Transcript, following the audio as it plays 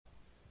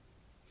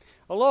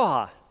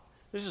Aloha,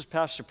 this is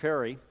Pastor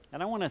Perry,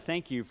 and I want to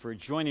thank you for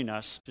joining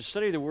us to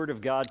study the Word of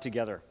God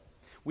together.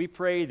 We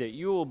pray that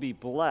you will be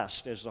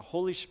blessed as the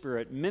Holy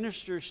Spirit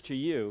ministers to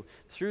you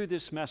through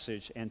this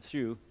message and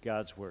through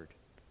God's Word.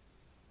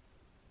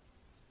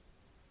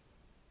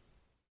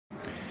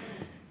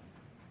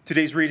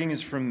 Today's reading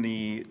is from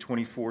the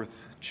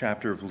 24th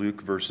chapter of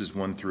Luke, verses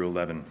 1 through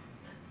 11.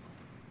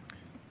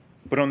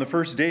 But on the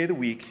first day of the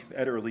week,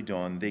 at early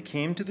dawn, they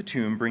came to the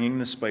tomb bringing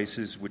the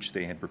spices which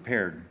they had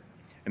prepared.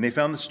 And they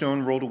found the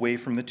stone rolled away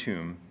from the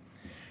tomb.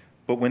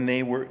 But when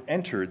they were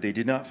entered, they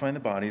did not find the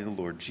body of the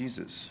Lord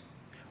Jesus.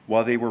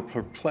 While they were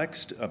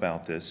perplexed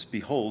about this,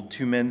 behold,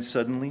 two men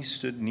suddenly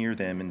stood near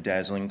them in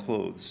dazzling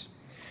clothes.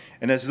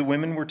 And as the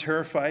women were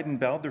terrified and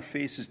bowed their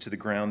faces to the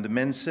ground, the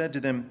men said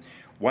to them,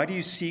 "Why do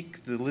you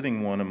seek the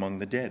living one among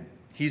the dead?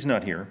 He's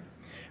not here,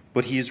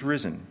 but he is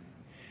risen.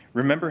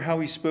 Remember how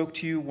he spoke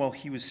to you while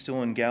he was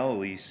still in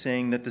Galilee,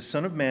 saying that the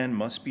Son of Man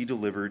must be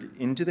delivered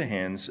into the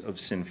hands of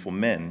sinful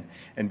men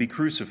and be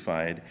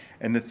crucified,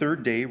 and the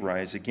third day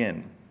rise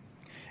again."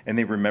 And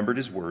they remembered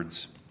his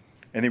words.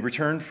 And they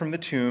returned from the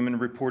tomb and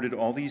reported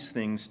all these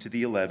things to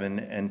the 11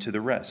 and to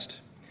the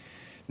rest.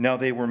 Now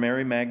they were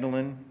Mary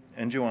Magdalene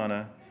and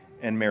Joanna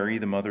and Mary,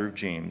 the mother of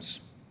James.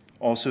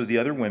 Also the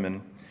other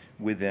women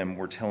with them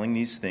were telling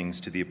these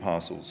things to the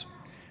apostles.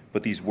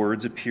 But these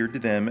words appeared to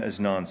them as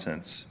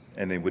nonsense,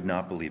 and they would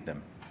not believe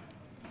them.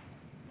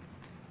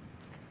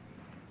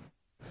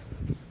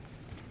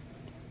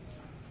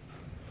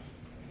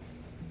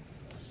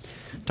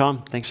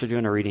 Tom, thanks for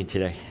doing our reading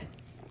today.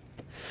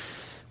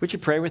 Would you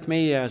pray with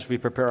me as we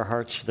prepare our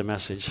hearts for the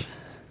message?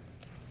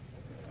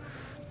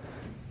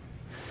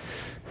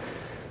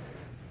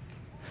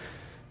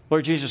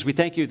 Lord Jesus, we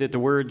thank you that the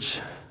words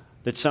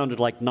that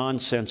sounded like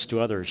nonsense to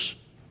others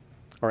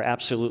are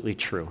absolutely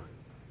true.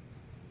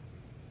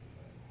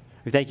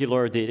 We thank you,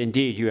 Lord, that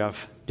indeed you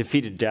have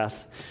defeated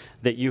death,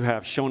 that you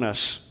have shown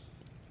us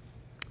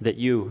that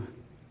you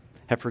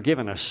have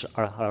forgiven us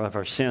of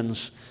our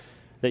sins,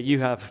 that you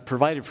have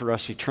provided for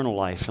us eternal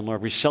life. And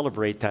Lord, we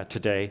celebrate that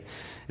today.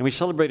 And we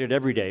celebrate it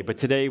every day, but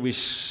today we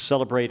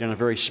celebrate in a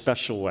very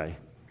special way.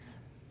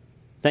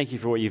 Thank you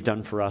for what you've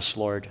done for us,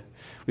 Lord.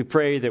 We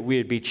pray that we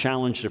would be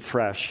challenged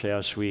afresh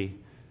as we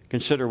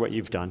consider what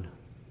you've done.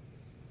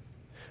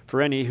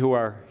 For any who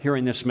are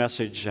hearing this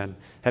message and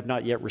have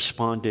not yet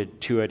responded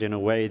to it in a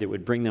way that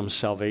would bring them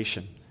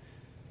salvation,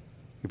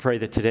 we pray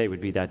that today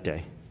would be that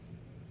day,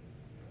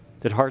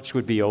 that hearts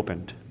would be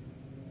opened,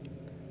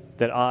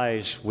 that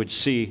eyes would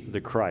see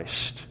the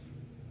Christ,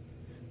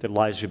 that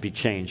lives would be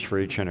changed for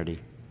eternity.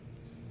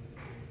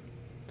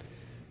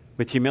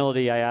 With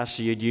humility, I ask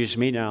that you'd use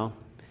me now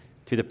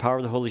through the power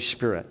of the Holy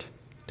Spirit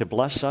to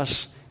bless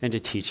us and to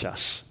teach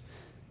us.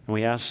 And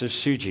we ask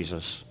this through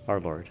Jesus, our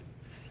Lord.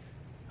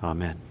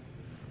 Amen.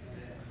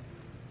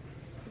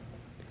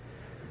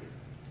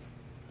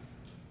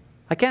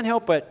 I can't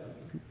help but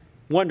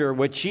wonder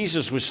what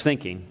Jesus was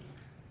thinking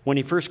when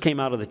he first came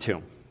out of the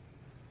tomb.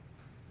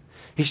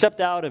 He stepped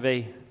out of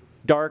a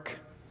dark,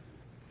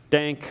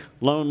 dank,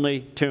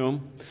 lonely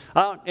tomb,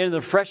 out into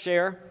the fresh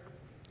air,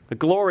 a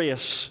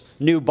glorious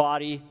new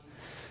body,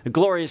 a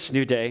glorious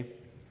new day.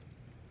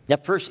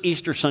 That first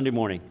Easter Sunday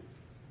morning,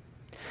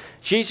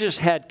 Jesus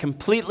had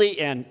completely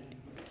and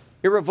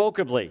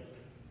irrevocably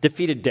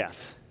defeated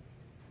death.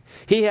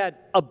 He had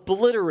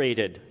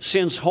obliterated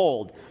sin's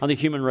hold on the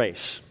human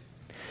race.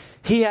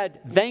 He had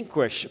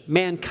vanquished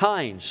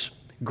mankind's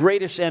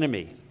greatest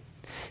enemy.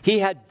 He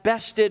had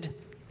bested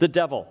the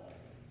devil.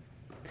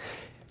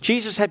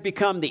 Jesus had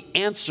become the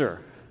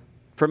answer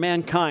for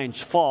mankind's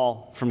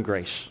fall from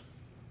grace.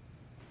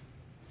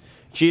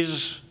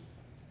 Jesus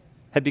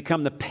had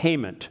become the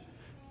payment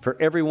for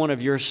every one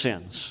of your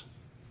sins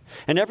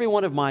and every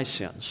one of my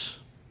sins.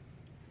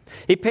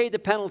 He paid the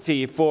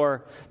penalty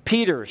for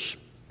Peter's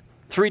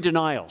 3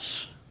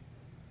 denials,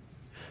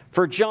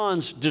 for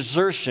John's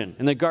desertion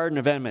in the Garden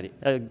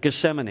of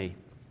Gethsemane.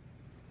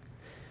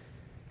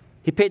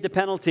 He paid the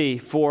penalty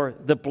for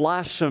the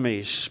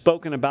blasphemies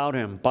spoken about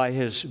him by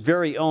his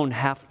very own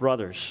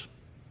half-brothers.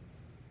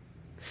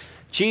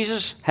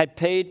 Jesus had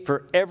paid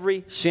for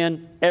every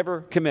sin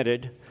ever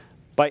committed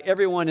by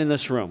everyone in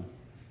this room,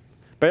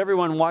 by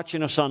everyone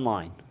watching us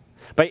online,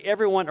 by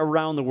everyone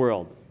around the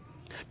world.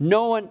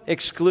 No one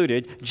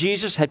excluded.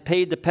 Jesus had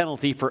paid the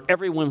penalty for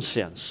everyone's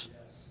sins.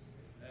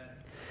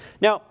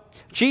 Now,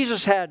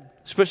 Jesus had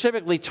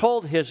specifically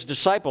told his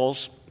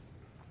disciples,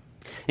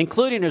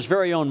 including his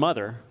very own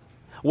mother,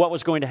 what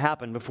was going to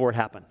happen before it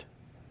happened.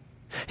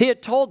 He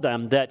had told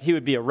them that he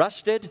would be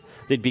arrested,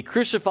 they'd be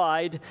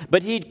crucified,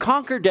 but he'd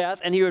conquer death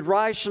and he would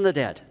rise from the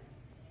dead.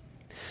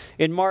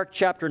 In Mark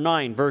chapter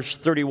 9, verse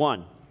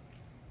 31,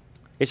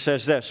 it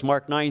says this,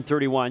 Mark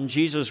 9:31,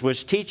 Jesus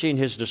was teaching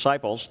his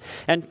disciples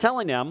and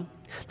telling them,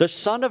 the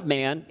Son of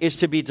Man is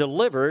to be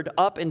delivered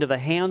up into the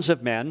hands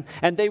of men,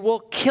 and they will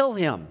kill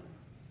him.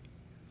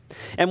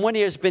 And when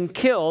he has been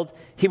killed,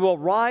 he will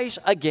rise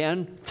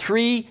again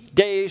 3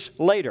 days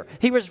later.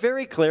 He was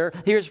very clear.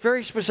 He was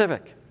very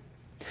specific.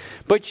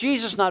 But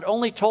Jesus not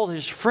only told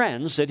his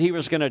friends that he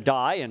was going to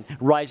die and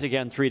rise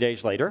again 3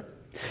 days later,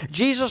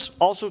 Jesus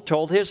also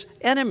told his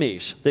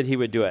enemies that he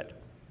would do it.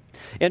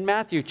 In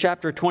Matthew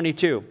chapter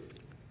 22,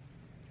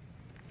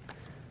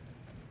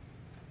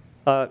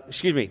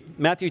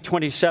 Matthew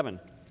 27,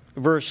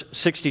 verse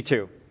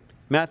 62.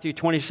 Matthew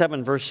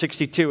 27, verse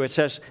 62, it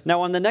says,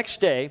 "Now on the next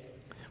day,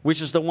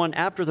 which is the one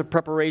after the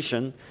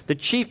preparation, the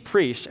chief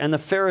priests and the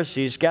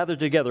Pharisees gathered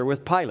together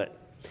with Pilate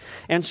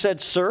and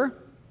said, 'Sir,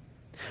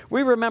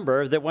 we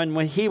remember that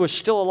when he was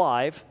still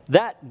alive,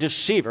 that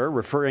deceiver,'"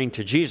 referring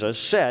to Jesus,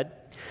 "'said,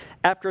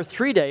 after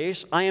 3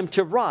 days I am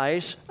to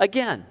rise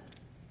again.'"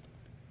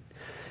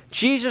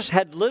 Jesus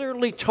had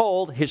literally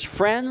told his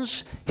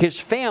friends, his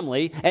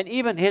family, and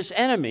even his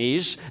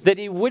enemies that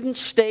he wouldn't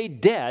stay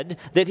dead,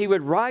 that he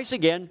would rise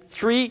again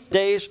 3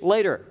 days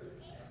later.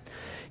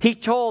 He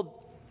told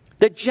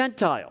the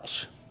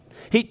Gentiles,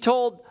 he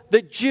told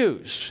the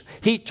Jews,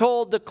 he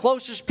told the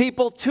closest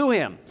people to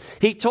him,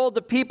 he told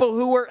the people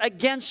who were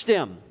against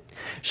him.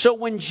 So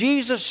when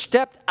Jesus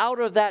stepped out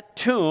of that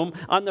tomb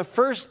on the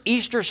first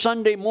Easter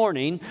Sunday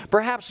morning,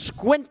 perhaps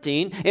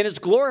squinting in his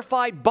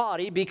glorified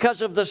body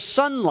because of the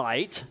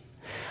sunlight,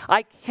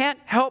 I can't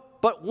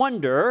help but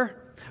wonder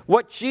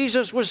what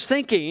Jesus was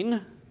thinking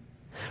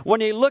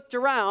when he looked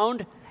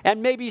around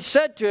and maybe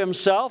said to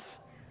himself,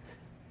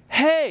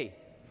 "Hey,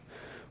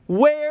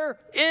 where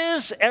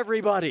is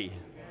everybody?"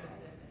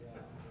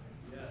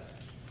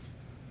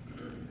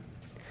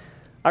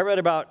 I read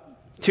about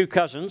two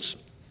cousins,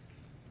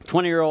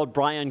 20-year-old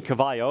Brian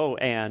Cavallo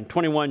and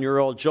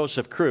 21-year-old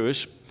Joseph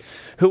Cruz,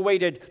 who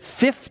waited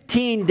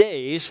 15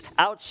 days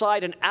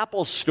outside an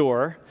Apple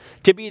store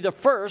to be the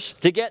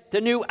first to get the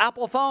new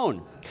Apple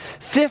phone.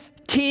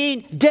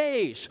 15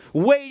 days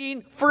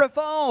waiting for a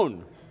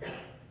phone.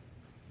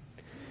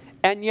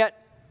 And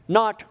yet,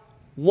 not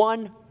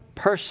one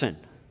person,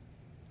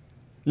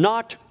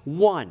 not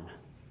one,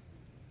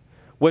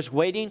 was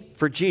waiting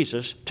for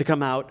Jesus to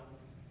come out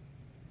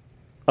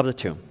of the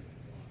tomb.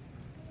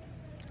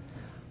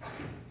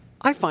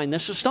 I find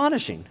this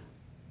astonishing.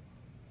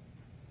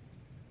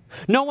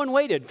 No one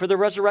waited for the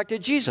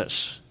resurrected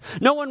Jesus.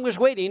 No one was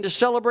waiting to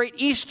celebrate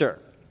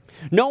Easter.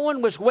 No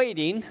one was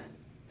waiting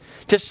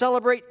to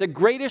celebrate the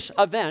greatest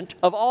event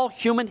of all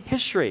human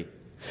history,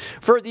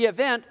 for the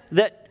event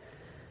that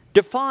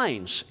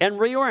defines and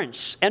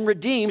reorients and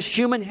redeems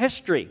human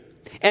history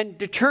and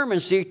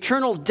determines the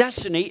eternal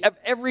destiny of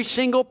every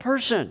single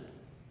person.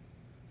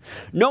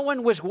 No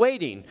one was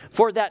waiting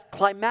for that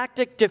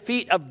climactic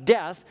defeat of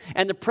death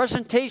and the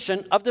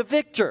presentation of the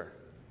victor.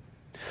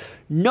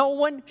 No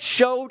one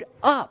showed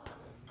up.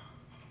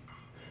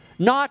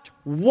 Not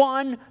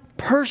one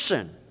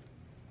person.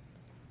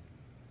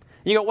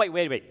 You go,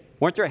 wait.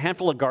 Weren't there a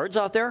handful of guards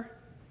out there?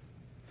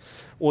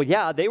 Well,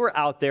 yeah, they were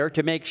out there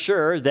to make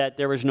sure that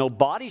there was no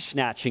body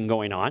snatching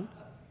going on.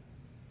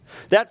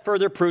 That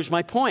further proves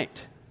my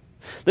point.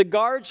 The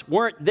guards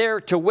weren't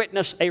there to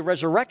witness a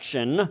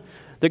resurrection.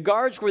 The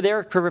guards were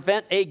there to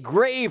prevent a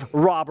grave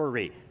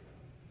robbery.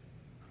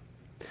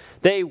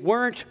 They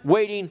weren't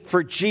waiting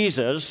for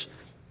Jesus.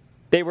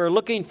 They were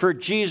looking for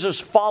Jesus'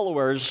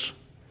 followers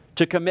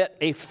to commit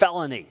a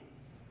felony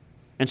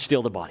and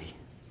steal the body.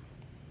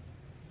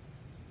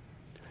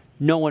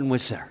 No one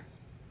was there.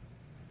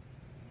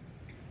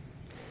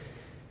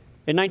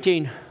 In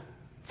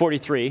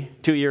 1943,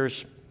 2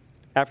 years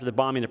after the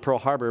bombing of Pearl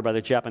Harbor by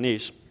the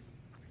Japanese,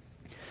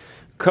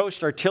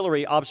 coast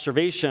artillery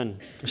observation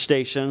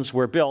stations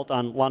were built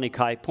on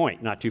Lanikai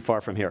Point, not too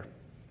far from here.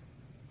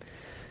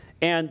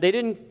 And they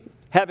didn't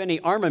have any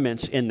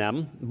armaments in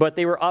them, but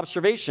they were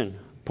observation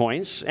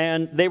points,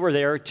 and they were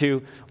there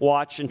to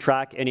watch and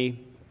track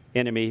any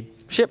enemy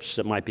ships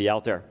that might be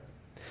out there.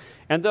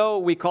 And though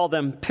we call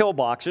them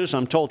pillboxes,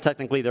 I'm told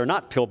technically they're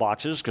not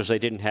pillboxes because they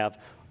didn't have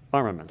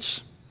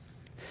armaments.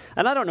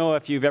 And I don't know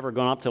if you've ever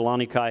gone up to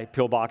Lanikai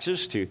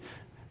pillboxes to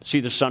see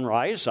the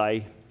sunrise.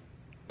 I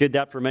did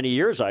that for many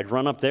years. I'd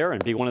run up there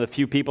and be one of the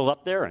few people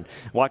up there and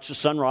watch the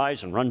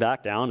sunrise and run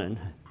back down. And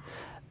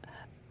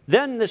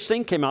then this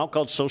thing came out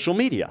called social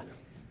media.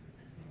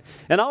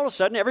 And all of a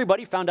sudden,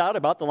 everybody found out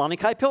about the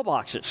Lanikai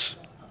pillboxes.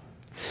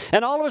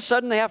 And all of a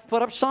sudden, they have to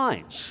put up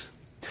signs.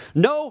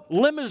 No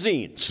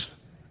limousines.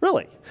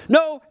 Really.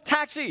 No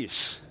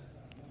taxis.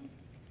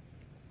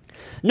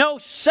 No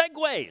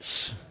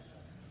Segways.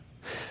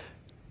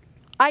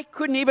 I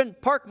couldn't even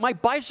park my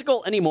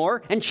bicycle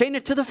anymore and chain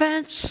it to the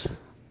fence.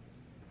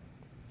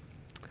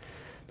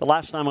 The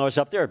last time I was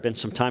up there had been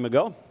some time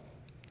ago.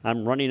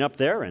 I'm running up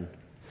there and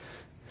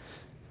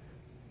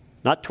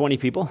not 20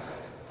 people,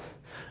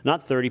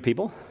 not 30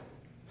 people.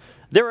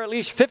 There were at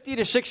least 50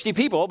 to 60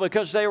 people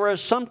because there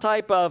was some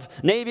type of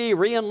Navy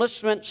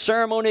re-enlistment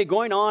ceremony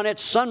going on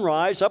at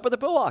sunrise up at the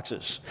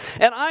pillboxes.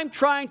 And I'm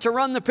trying to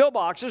run the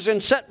pillboxes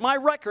and set my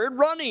record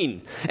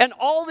running. And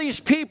all these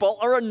people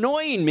are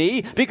annoying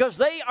me because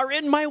they are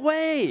in my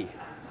way.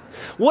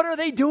 What are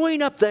they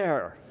doing up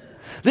there?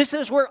 This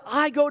is where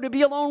I go to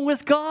be alone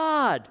with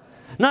God,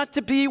 not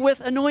to be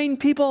with annoying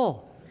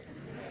people.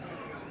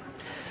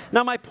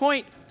 Now, my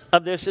point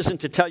of this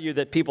isn't to tell you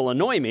that people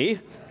annoy me.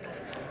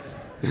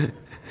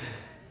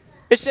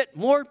 It's that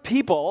more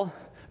people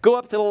go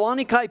up to the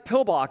Lanikai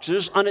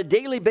pillboxes on a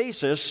daily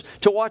basis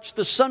to watch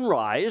the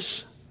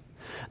sunrise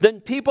than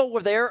people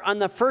were there on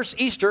the first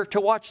Easter to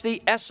watch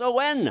the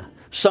SON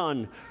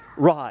sun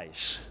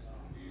rise.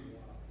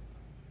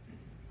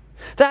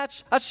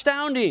 That's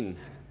astounding,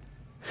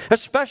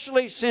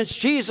 especially since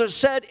Jesus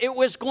said it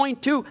was going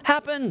to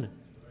happen.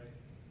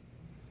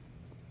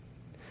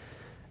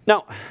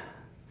 Now,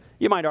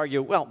 you might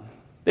argue, well,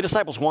 the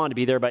disciples wanted to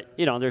be there, but,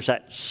 there's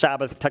that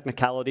Sabbath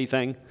technicality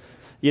thing.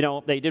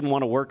 They didn't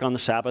want to work on the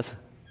Sabbath.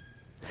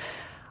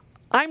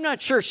 I'm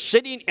not sure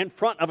sitting in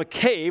front of a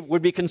cave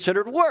would be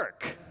considered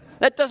work.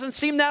 That doesn't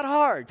seem that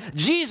hard.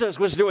 Jesus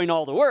was doing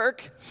all the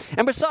work.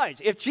 And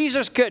besides, if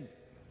Jesus could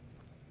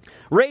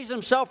raise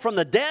himself from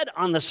the dead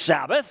on the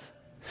Sabbath,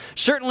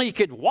 certainly you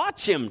could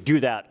watch him do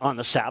that on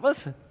the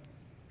Sabbath.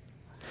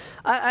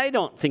 I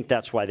don't think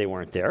that's why they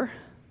weren't there.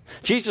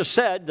 Jesus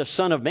said the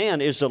Son of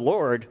Man is the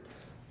Lord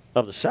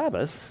of the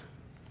Sabbath.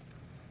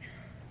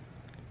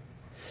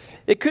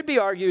 It could be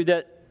argued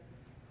that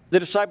the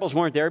disciples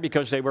weren't there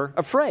because they were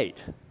afraid.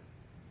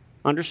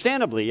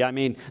 Understandably,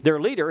 their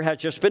leader had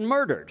just been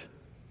murdered.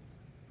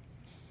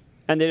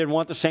 And they didn't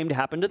want the same to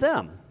happen to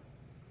them.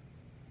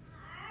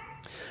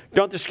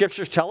 Don't the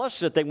scriptures tell us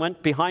that they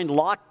went behind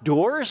locked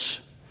doors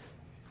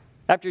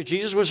after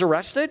Jesus was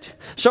arrested?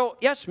 So,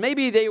 yes,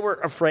 maybe they were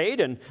afraid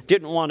and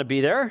didn't want to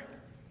be there.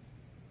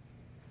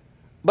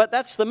 But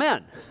that's the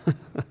men.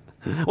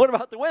 What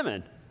about the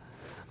women?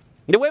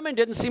 The women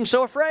didn't seem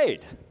so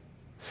afraid.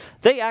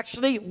 They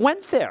actually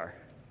went there.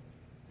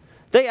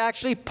 They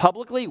actually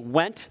publicly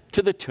went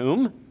to the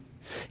tomb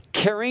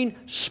carrying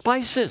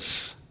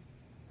spices.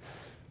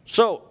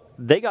 So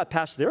they got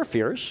past their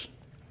fears.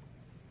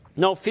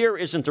 No, fear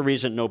isn't the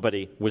reason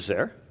nobody was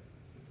there.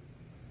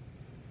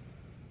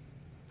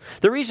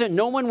 The reason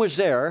no one was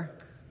there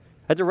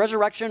at the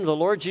resurrection of the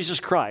Lord Jesus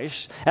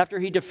Christ after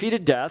he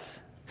defeated death,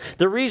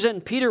 the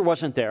reason Peter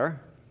wasn't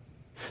there,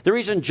 the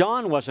reason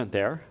John wasn't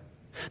there,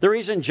 the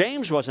reason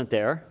James wasn't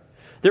there,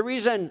 the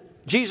reason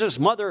Jesus'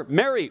 mother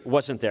Mary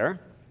wasn't there,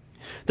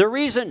 the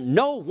reason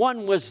no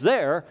one was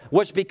there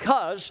was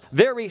because,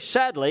 very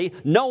sadly,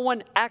 no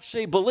one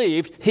actually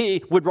believed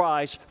he would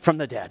rise from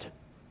the dead.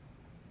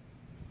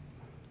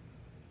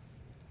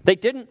 They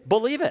didn't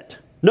believe it.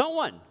 No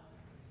one.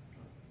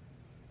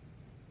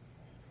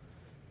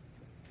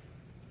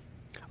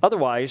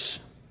 Otherwise,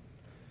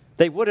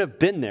 they would have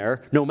been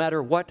there no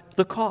matter what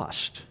the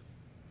cost.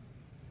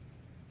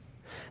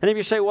 And if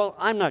you say, well,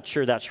 I'm not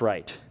sure that's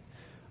right.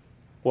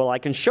 Well, I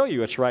can show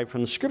you it's right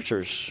from the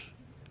scriptures.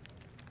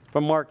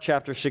 From Mark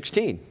chapter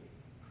 16,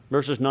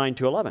 verses 9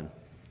 to 11.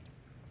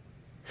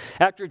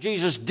 After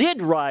Jesus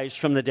did rise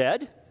from the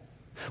dead,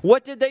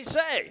 what did they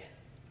say?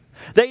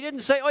 They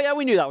didn't say, oh yeah,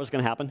 we knew that was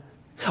going to happen.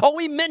 Oh,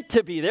 we meant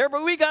to be there,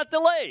 but we got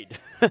delayed.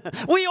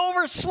 We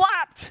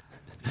overslept.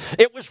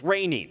 It was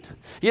raining.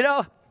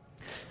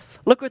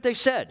 Look what they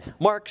said.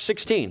 Mark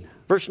 16,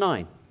 verse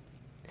 9.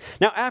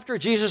 Now, after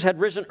Jesus had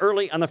risen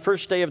early on the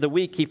first day of the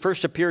week, he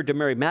first appeared to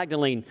Mary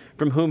Magdalene,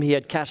 from whom he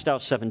had cast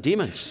out 7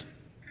 demons.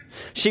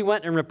 She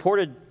went and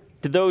reported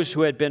to those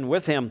who had been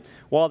with him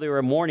while they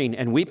were mourning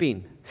and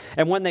weeping.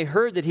 And when they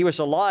heard that he was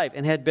alive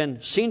and had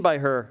been seen by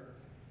her,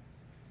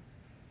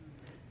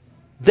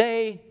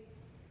 they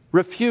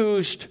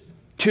refused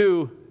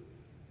to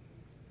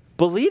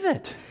believe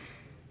it.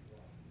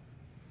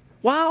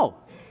 Wow.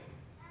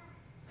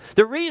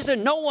 The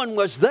reason no one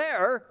was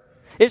there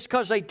is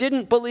because they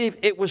didn't believe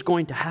it was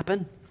going to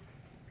happen.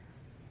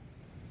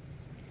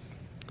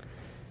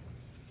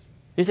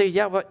 You say,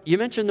 yeah, but you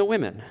mentioned the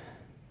women.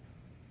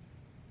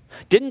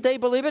 Didn't they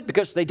believe it?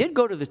 Because they did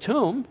go to the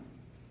tomb.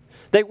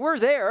 They were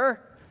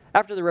there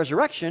after the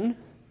resurrection.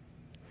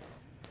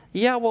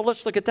 Yeah, well,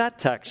 let's look at that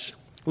text.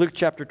 Luke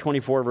chapter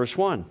 24, verse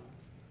 1.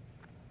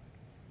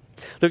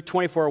 Luke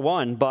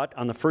 24:1, but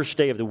on the first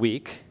day of the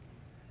week,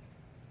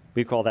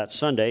 we call that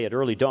Sunday, at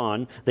early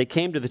dawn, they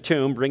came to the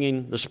tomb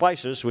bringing the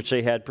spices which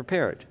they had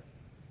prepared.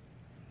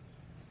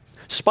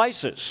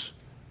 Spices.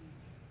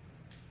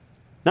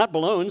 Not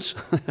balloons.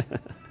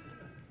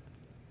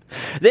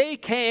 They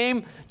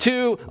came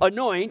to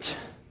anoint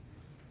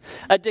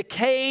a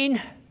decaying,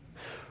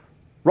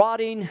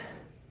 rotting,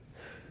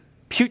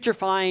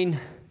 putrefying,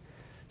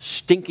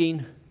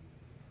 stinking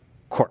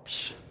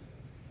corpse.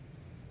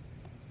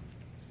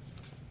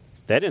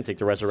 They didn't think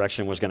the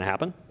resurrection was going to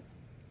happen.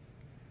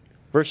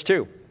 Verse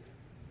 2.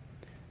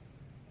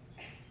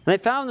 And they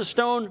found the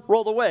stone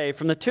rolled away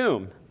from the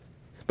tomb,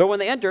 but when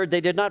they entered, they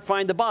did not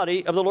find the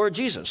body of the Lord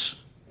Jesus.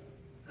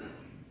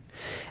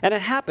 And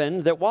it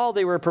happened that while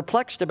they were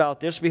perplexed about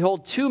this,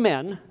 behold, 2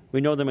 men, we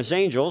know them as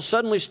angels,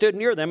 suddenly stood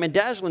near them in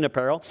dazzling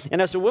apparel.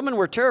 And as the women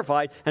were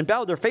terrified and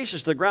bowed their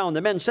faces to the ground,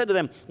 the men said to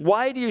them,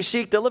 why do you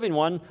seek the living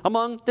one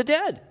among the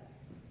dead?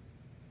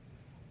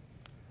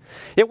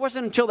 It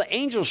wasn't until the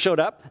angels showed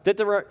up that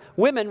the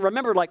women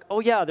remembered, like, oh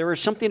yeah, there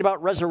was something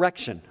about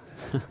resurrection.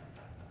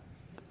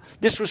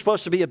 This was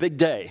supposed to be a big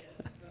day.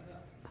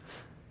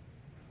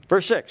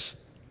 Verse 6.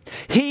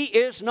 He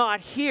is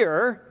not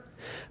here,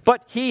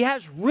 but he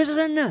has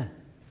risen.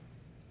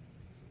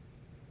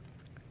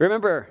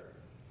 Remember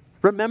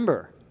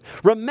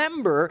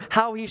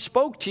how he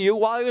spoke to you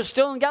while he was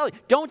still in Galilee.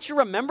 Don't you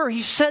remember?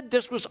 He said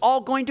this was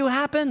all going to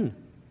happen.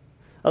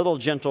 A little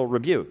gentle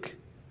rebuke.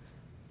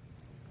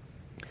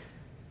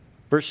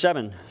 Verse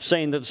 7,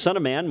 saying that the Son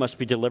of Man must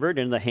be delivered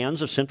into the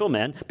hands of sinful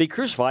men, be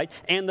crucified,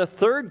 and the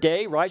third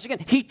day rise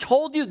again. He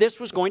told you this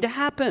was going to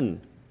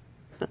happen.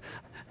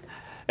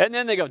 And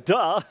then they go,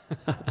 duh.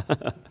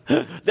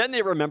 Then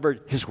they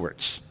remembered his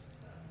words.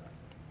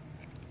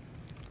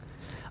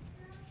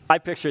 I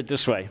picture it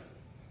this way.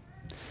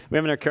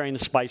 Women are carrying the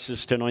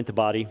spices to anoint the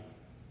body.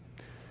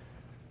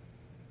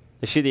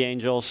 They see the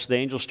angels. The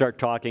angels start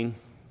talking.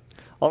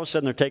 All of a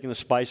sudden, they're taking the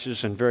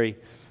spices and very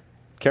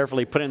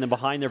carefully putting them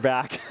behind their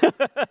back,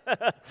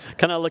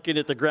 kind of looking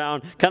at the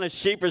ground, kind of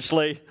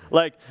sheepishly,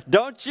 like,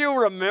 don't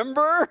you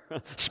remember?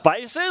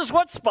 Spices?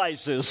 What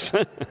spices?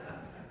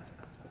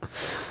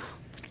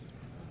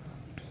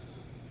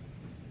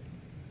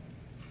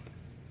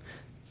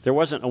 There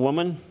wasn't a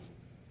woman,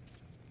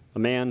 a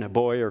man, a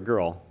boy, or a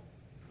girl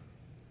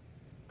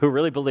who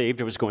really believed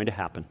it was going to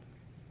happen.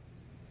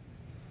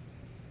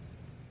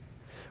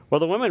 Well,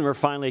 the women were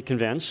finally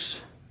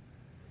convinced.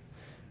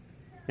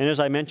 And as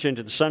I mentioned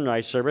at the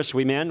sunrise service,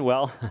 we men,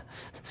 well,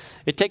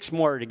 it takes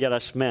more to get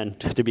us men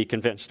to be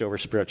convinced over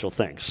spiritual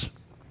things.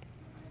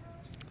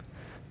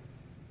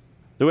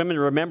 The women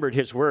remembered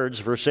his words,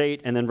 verse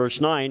 8 and then verse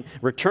 9,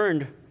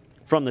 returned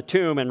from the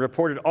tomb and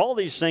reported all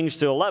these things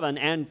to 11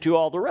 and to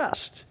all the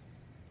rest.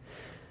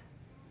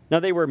 Now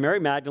they were Mary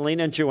Magdalene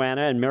and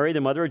Joanna and Mary,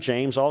 the mother of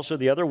James. Also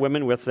the other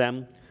women with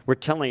them were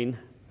telling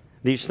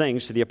these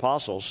things to the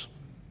apostles.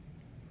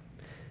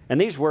 And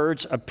these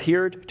words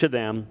appeared to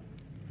them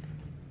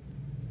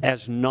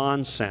as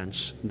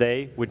nonsense.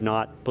 They would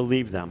not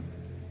believe them.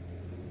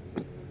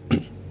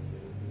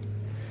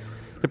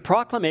 The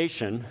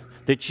proclamation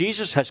that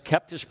Jesus has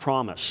kept his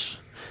promise,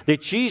 that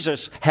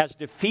Jesus has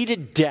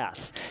defeated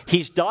death,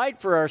 he's died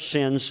for our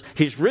sins,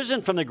 he's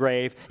risen from the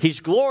grave, he's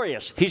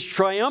glorious, he's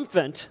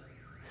triumphant,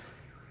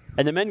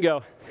 and the men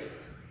go,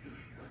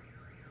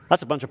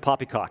 that's a bunch of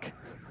poppycock.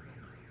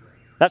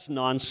 That's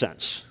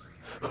nonsense.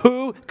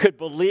 Who could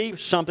believe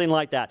something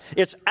like that?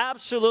 It's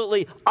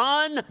absolutely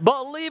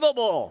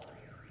unbelievable.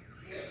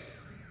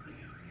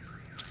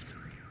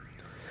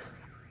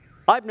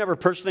 I've never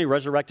personally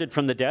resurrected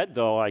from the dead,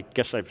 though I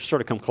guess I've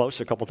sort of come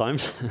close a couple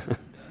times.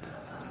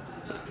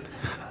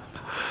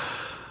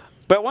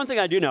 But one thing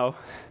I do know,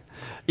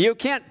 you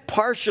can't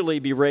partially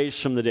be raised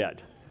from the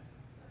dead.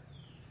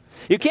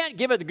 You can't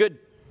give it a good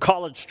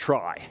college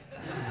try.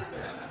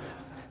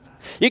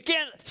 You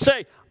can't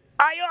say,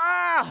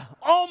 I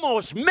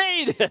almost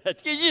made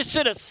it. You just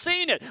should have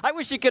seen it. I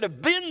wish you could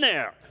have been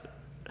there.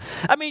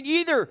 I mean,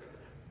 you either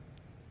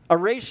are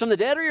raised from the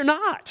dead or you're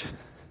not.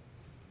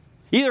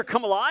 You either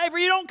come alive or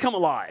you don't come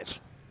alive.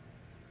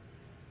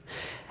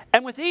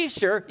 And with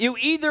Easter, you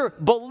either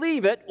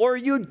believe it or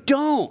you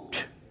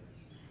don't.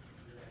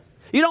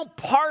 You don't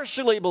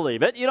partially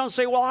believe it. You don't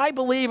say, well, I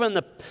believe in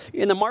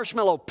the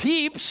marshmallow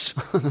peeps.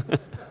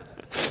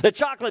 The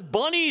chocolate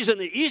bunnies and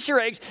the Easter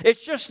eggs,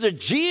 it's just the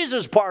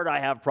Jesus part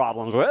I have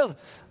problems with.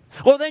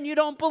 Well, then you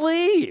don't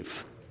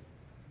believe.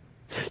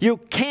 You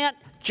can't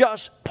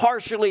just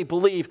partially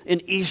believe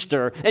in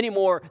Easter any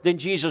more than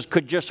Jesus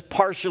could just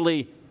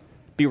partially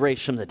be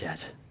raised from the dead.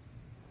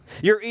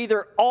 You're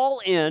either all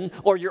in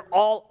or you're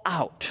all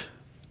out.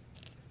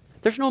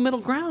 There's no middle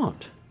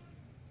ground.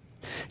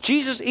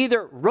 Jesus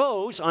either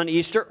rose on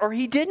Easter or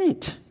he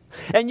didn't.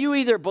 And you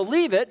either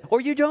believe it or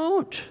you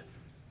don't.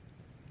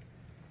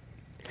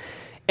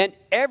 And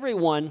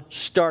everyone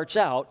starts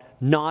out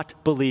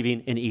not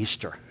believing in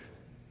Easter.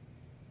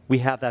 We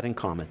have that in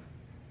common.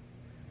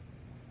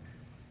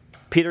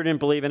 Peter didn't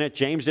believe in it.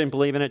 James didn't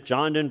believe in it.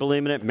 John didn't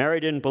believe in it. Mary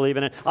didn't believe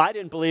in it. I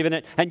didn't believe in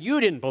it. And you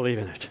didn't believe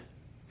in it.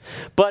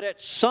 But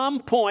at some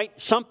point,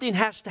 something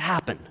has to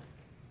happen.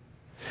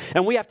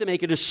 And we have to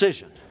make a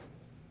decision.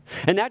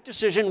 And that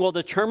decision will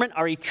determine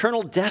our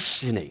eternal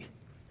destiny.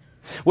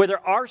 Whether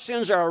our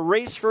sins are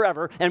erased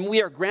forever and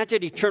we are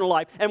granted eternal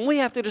life, and we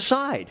have to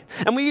decide.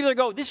 And we either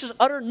go, this is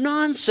utter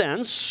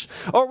nonsense,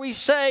 or we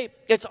say,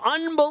 it's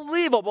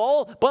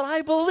unbelievable, but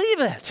I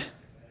believe it.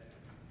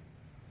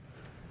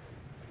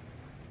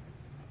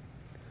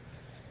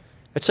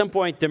 At some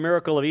point, the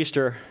miracle of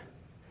Easter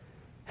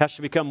has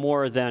to become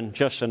more than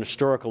just an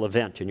historical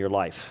event in your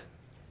life.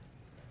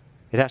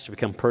 It has to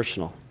become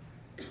personal.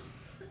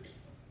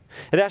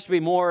 It has to be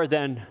more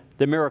than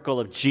the miracle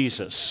of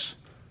Jesus.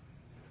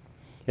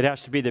 It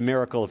has to be the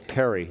miracle of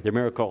Perry, the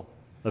miracle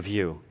of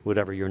you,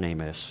 whatever your name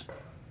is.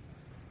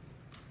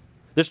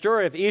 The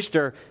story of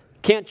Easter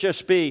can't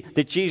just be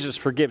that Jesus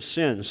forgives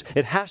sins.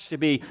 It has to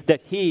be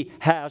that he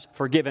has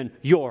forgiven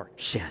your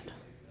sin.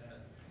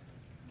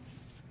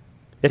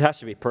 It has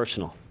to be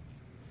personal.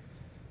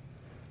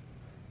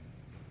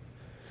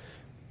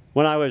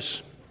 When I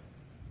was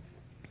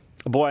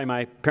a boy,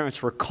 my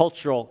parents were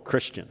cultural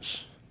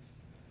Christians.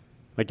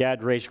 My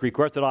dad raised Greek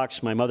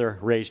Orthodox. My mother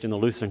raised in the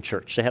Lutheran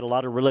Church. They had a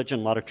lot of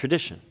religion, a lot of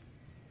tradition.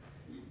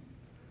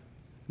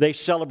 They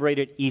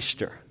celebrated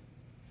Easter,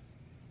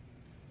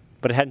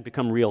 but it hadn't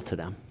become real to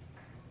them.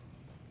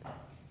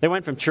 They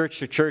went from church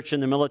to church in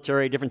the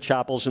military, different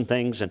chapels and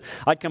things, and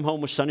I'd come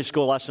home with Sunday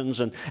school lessons.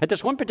 And at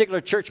this one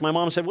particular church, my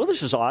mom said, well,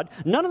 this is odd.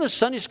 None of the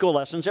Sunday school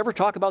lessons ever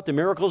talk about the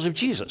miracles of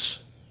Jesus.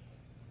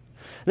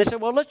 And they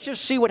said, well, let's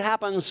just see what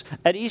happens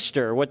at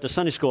Easter, what the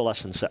Sunday school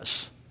lesson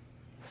says.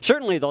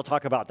 Certainly they'll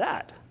talk about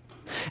that.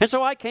 And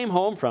so I came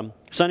home from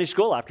Sunday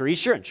school after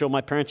Easter and showed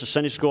my parents the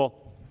Sunday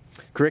school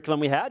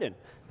curriculum we had. And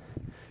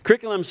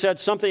curriculum said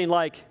something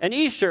like, and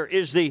Easter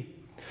is the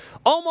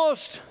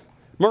almost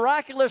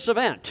miraculous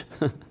event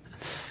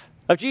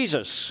of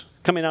Jesus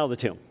coming out of the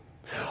tomb.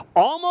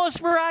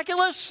 Almost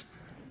miraculous?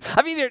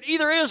 I mean, it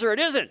either is or it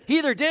isn't. He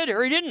either did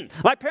or he didn't.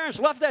 My parents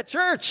left that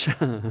church.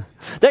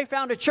 They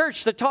found a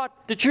church that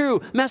taught the true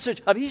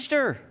message of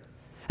Easter.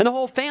 And the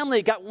whole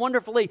family got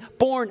wonderfully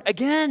born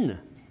again.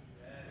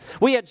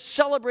 We had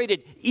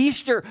celebrated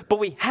Easter, but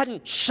we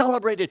hadn't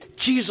celebrated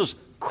Jesus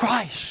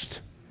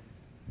Christ.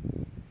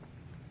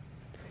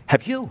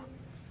 Have you?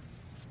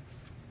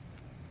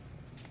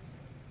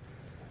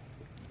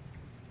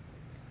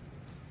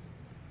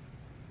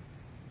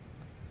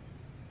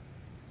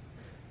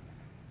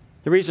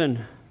 The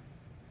reason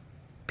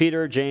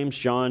Peter, James,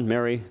 John,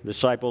 Mary, the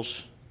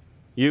disciples,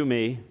 you,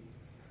 me,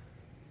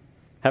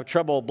 have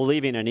trouble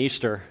believing in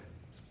Easter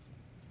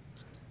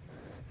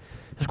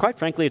is, quite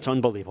frankly, it's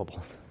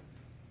unbelievable.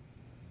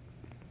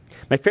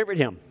 My favorite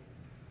hymn,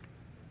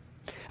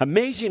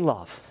 Amazing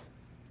Love.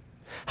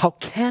 How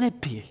can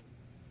it be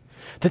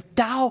that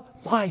thou,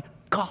 my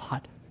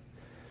God,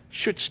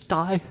 shouldst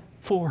die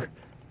for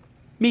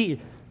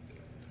me?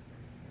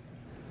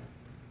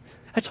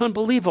 That's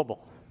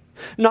unbelievable.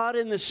 Not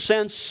in the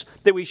sense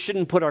that we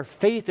shouldn't put our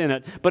faith in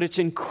it, but it's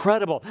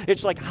incredible.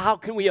 It's like, how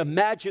can we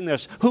imagine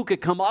this? Who could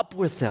come up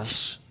with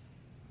this?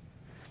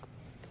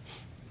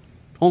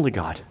 Only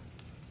God.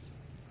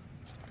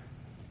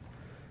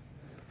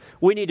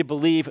 We need to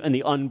believe in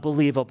the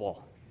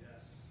unbelievable.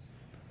 Yes.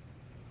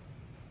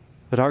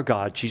 That our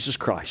God, Jesus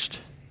Christ,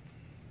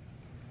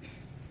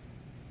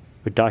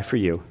 would die for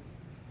you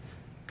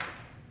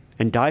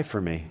and die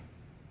for me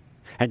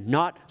and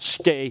not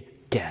stay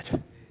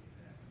dead.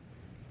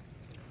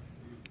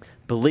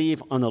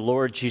 Believe on the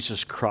Lord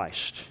Jesus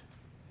Christ,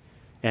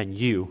 and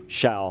you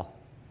shall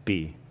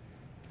be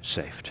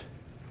saved.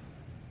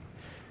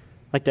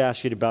 I'd like to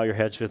ask you to bow your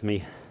heads with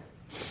me.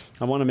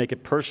 I want to make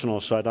it personal,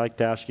 so I'd like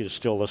to ask you to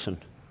still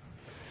listen.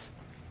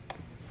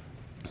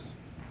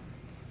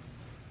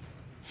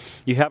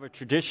 You have a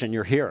tradition,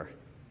 you're here.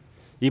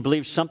 You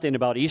believe something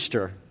about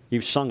Easter,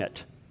 you've sung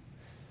it.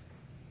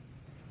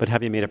 But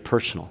have you made it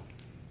personal?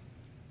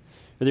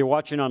 Whether you're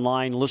watching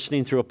online,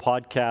 listening through a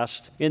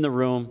podcast, in the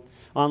room,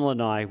 on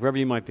Lanai, wherever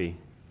you might be,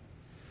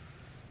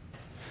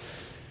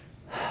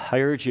 I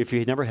urge you, if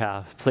you never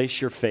have, place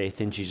your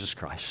faith in Jesus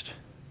Christ.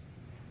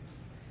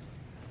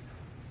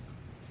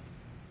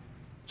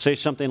 Say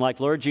something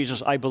like, Lord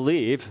Jesus, I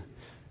believe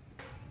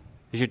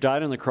that you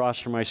died on the cross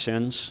for my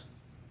sins.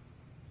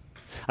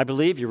 I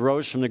believe you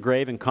rose from the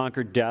grave and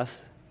conquered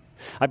death.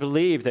 I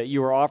believe that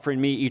you are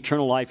offering me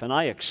eternal life, and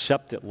I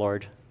accept it,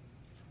 Lord.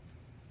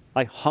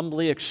 I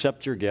humbly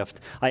accept your gift.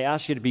 I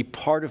ask you to be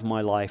part of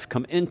my life,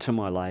 come into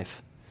my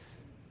life,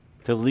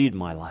 to lead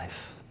my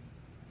life.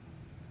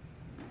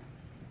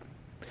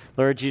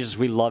 Lord Jesus,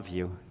 we love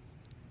you.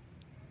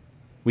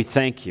 We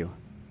thank you.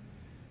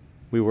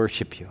 We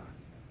worship you.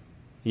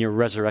 In your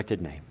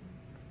resurrected name.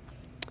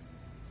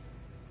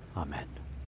 Amen.